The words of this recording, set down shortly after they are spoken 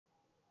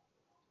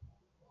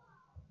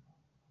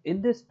In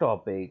this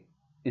topic,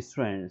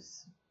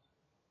 students,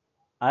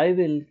 I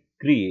will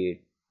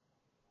create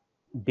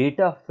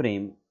data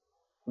frame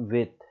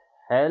with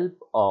help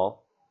of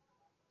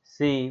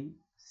same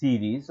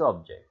series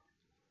object.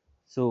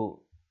 So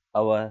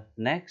our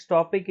next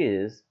topic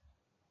is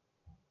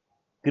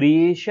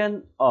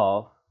creation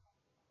of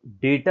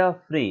data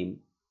frame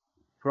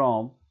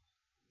from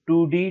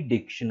 2D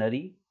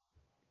dictionary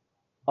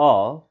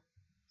of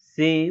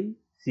same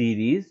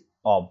series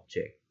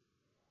object.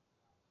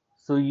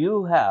 So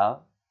you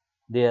have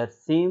their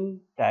same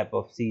type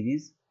of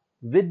series.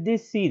 With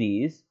this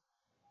series,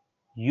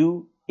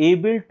 you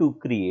able to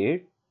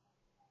create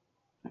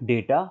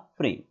data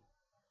frame.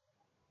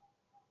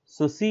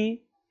 So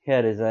see,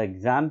 here is an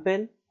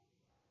example.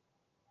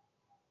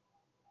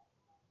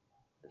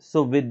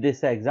 So with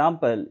this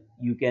example,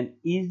 you can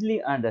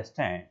easily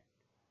understand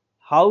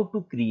how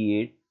to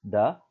create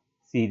the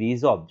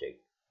series object.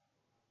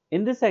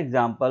 In this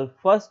example,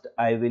 first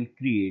I will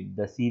create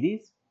the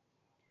series,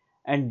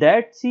 and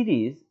that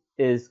series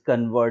is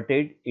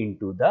converted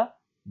into the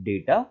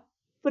data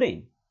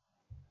frame.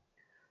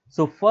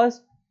 So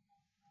first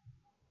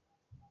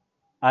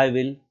I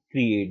will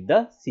create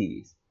the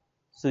series.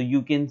 So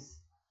you can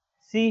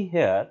see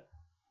here,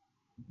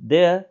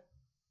 there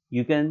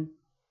you can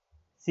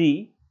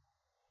see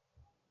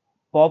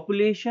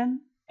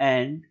population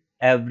and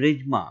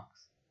average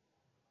marks.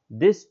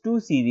 This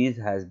two series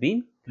has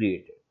been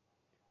created.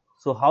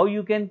 So how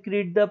you can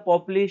create the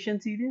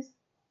population series?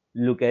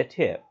 Look at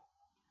here.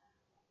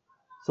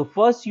 So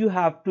first you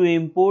have to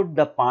import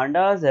the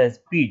pandas as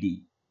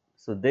PD.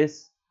 So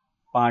this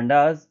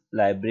pandas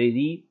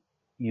library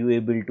you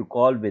able to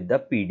call with the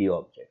PD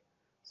object.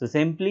 So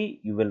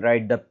simply you will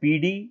write the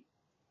PD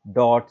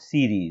dot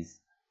series.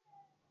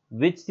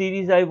 Which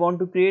series I want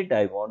to create?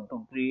 I want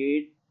to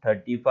create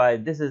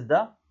 35. This is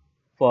the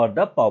for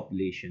the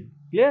population.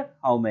 Clear?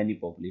 How many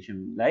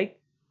population? Like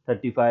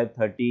 35,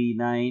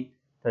 39,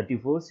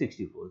 34,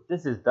 64.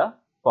 This is the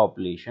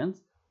populations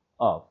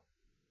of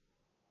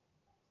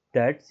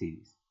that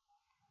series.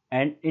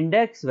 And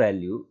index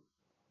value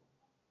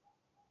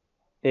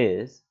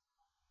is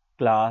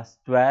class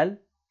 12,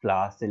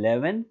 class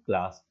 11,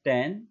 class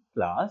 10,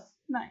 class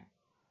 9.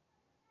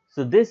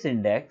 So this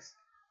index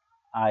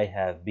I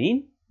have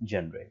been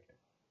generated.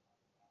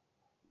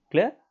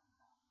 Clear?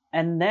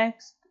 And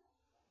next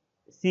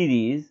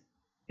series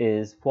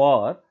is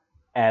for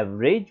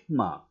average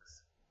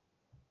marks.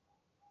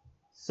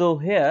 So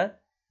here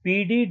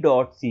PD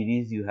dot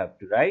series you have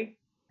to write,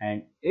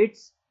 and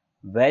its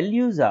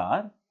values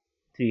are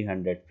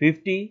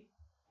 350,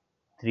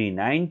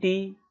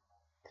 390,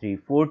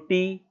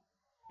 340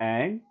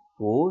 and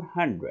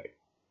 400,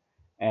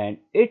 and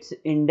its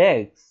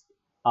index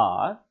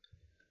are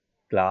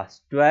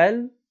class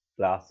 12,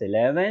 class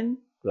 11,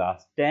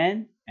 class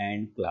 10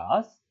 and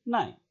class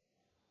 9.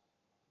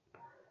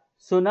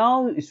 So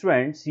now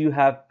students, you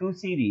have two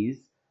series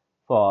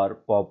for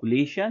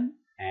population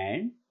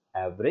and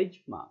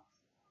average marks.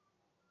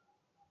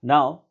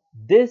 Now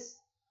this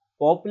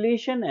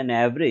population and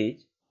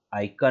average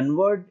I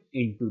convert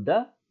into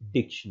the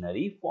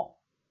dictionary form.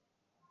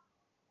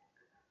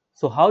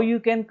 So how you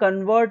can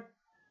convert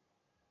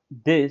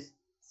this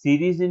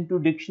series into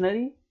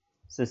dictionary?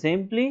 So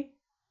simply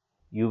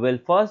you will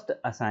first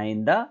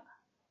assign the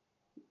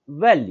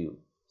value.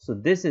 So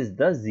this is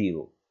the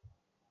 0.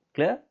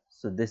 Clear?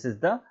 So this is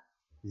the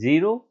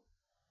 0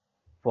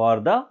 for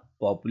the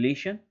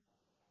population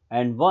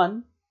and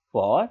 1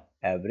 for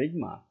average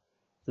mark.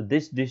 So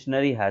this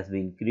dictionary has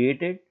been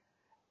created,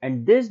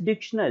 and this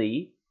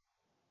dictionary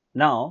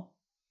now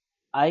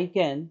I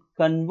can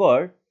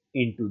convert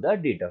into the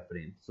data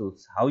frame. So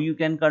how you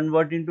can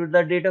convert into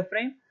the data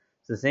frame?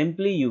 So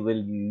simply you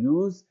will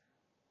use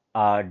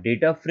a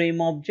data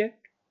frame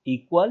object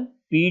equal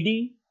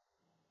PD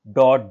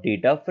dot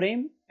data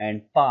frame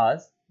and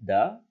pass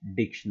the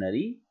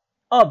dictionary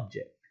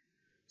object.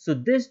 So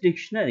this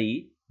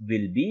dictionary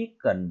will be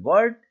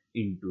converted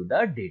into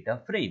the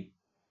data frame.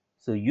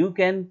 So you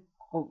can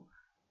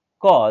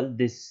call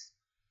this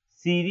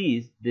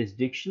series, this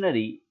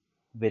dictionary,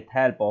 with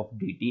help of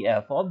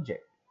DTF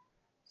object.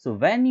 So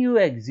when you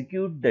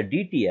execute the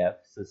DTF,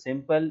 so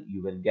simple,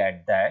 you will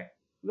get that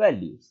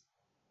values.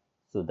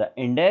 So the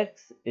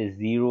index is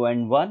 0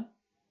 and 1,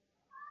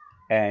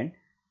 and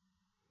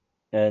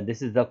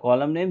this is the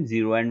column name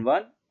 0 and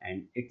 1,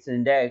 and its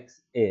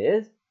index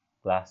is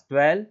class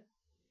 12,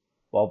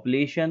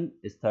 population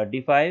is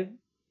 35,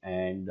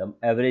 and the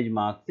average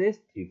marks is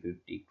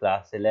 350.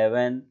 Class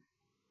 11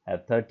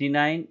 have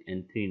 39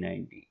 and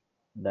 390.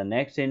 The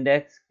next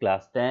index,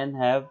 class 10,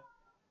 have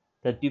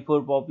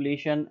 34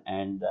 population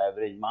and the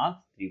average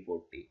marks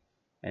 340,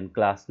 and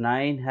class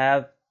 9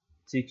 have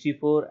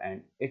 64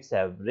 and its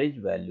average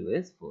value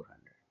is 400.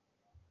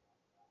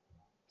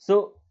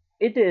 So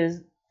it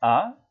is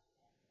a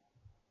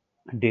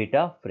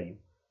data frame.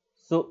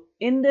 So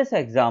in this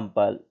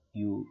example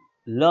you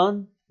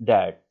learn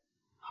that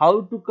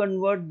how to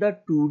convert the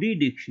 2D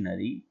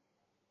dictionary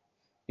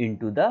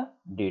into the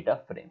data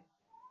frame.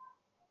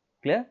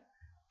 Clear?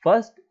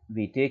 First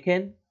we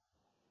taken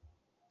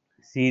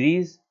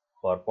series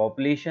for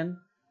population,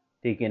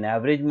 take an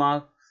average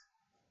marks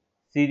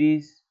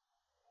series,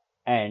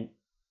 and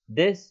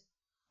this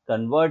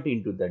convert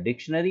into the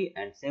dictionary,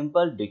 and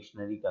simple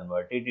dictionary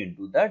converted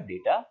into the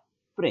data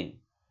frame.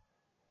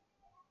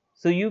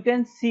 So you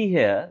can see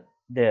here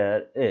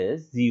there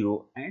is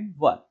 0 and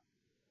 1.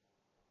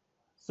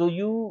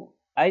 So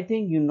I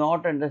think you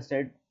not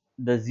understand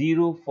the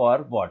 0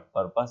 for what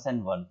purpose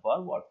and 1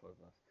 for what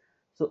purpose.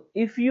 So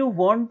if you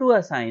want to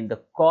assign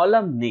the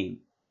column name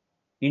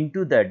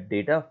into that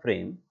data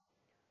frame,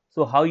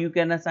 so how you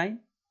can assign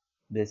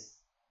this?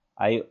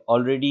 I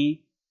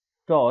already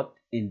taught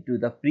into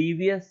the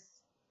previous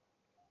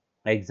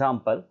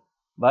example,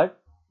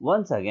 but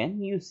once again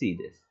you see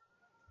this.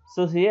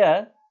 So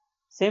here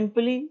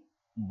simply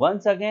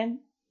once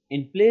again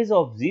in place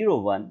of 0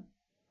 1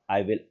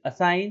 I will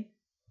assign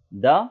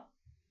the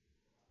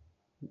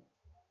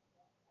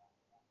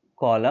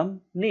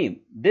column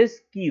name, this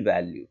key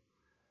value.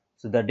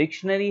 So the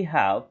dictionary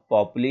have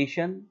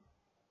population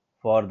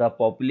for the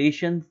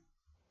population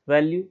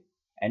value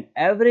and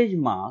average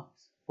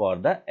marks for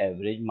the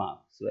average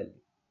marks value.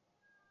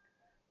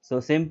 So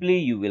simply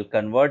you will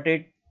convert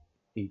it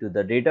into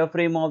the data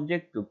frame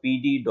object to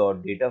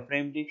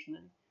pd.dataframe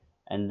dictionary,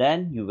 and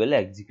then you will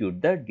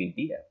execute the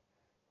DTF.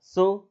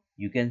 So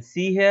you can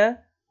see here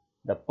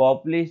the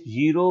population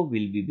 0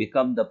 will be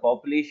become the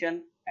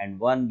population and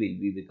 1 will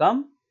be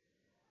become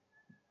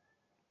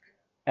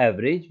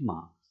average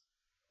marks.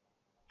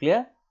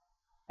 Clear?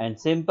 And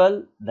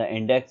simple, the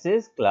index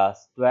is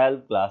class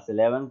 12, class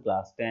 11,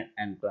 class 10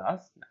 and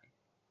class 9.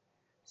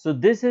 So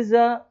this is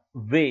a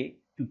way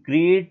to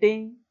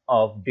creating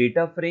of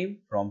data frame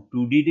from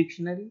 2D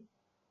dictionary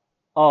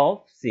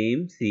of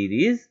same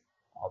series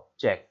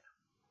object.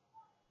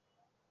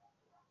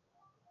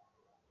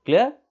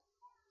 Clear?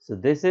 So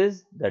this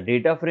is the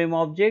data frame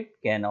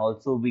object can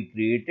also be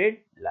created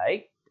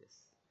like this.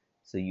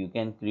 So you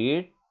can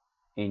create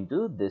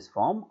into this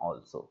form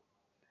also,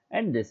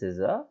 and this is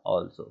a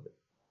also way.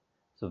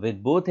 So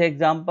with both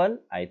example,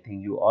 I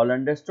think you all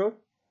understood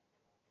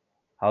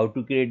how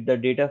to create the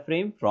data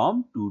frame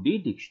from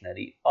 2D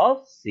dictionary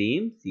of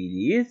same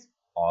series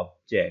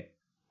object.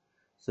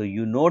 So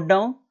you note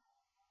down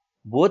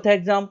both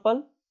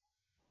example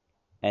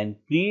and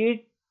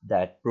create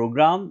that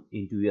program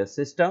into your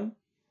system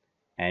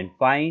and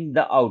find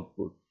the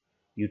output.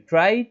 You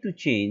try to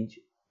change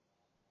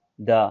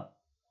the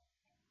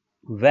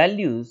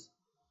values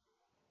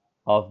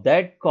of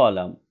that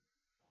column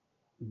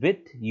with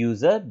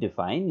user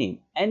defined name.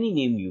 Any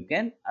name you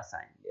can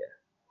assign there,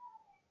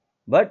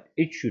 but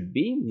it should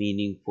be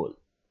meaningful.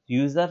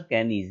 User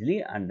can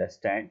easily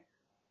understand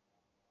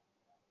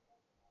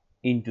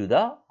into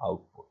the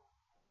output.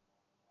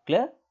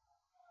 Clear?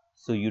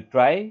 So you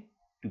try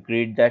to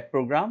create that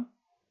program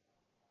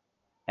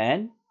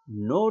and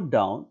note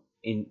down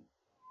in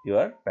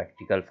your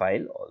practical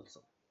file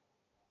also.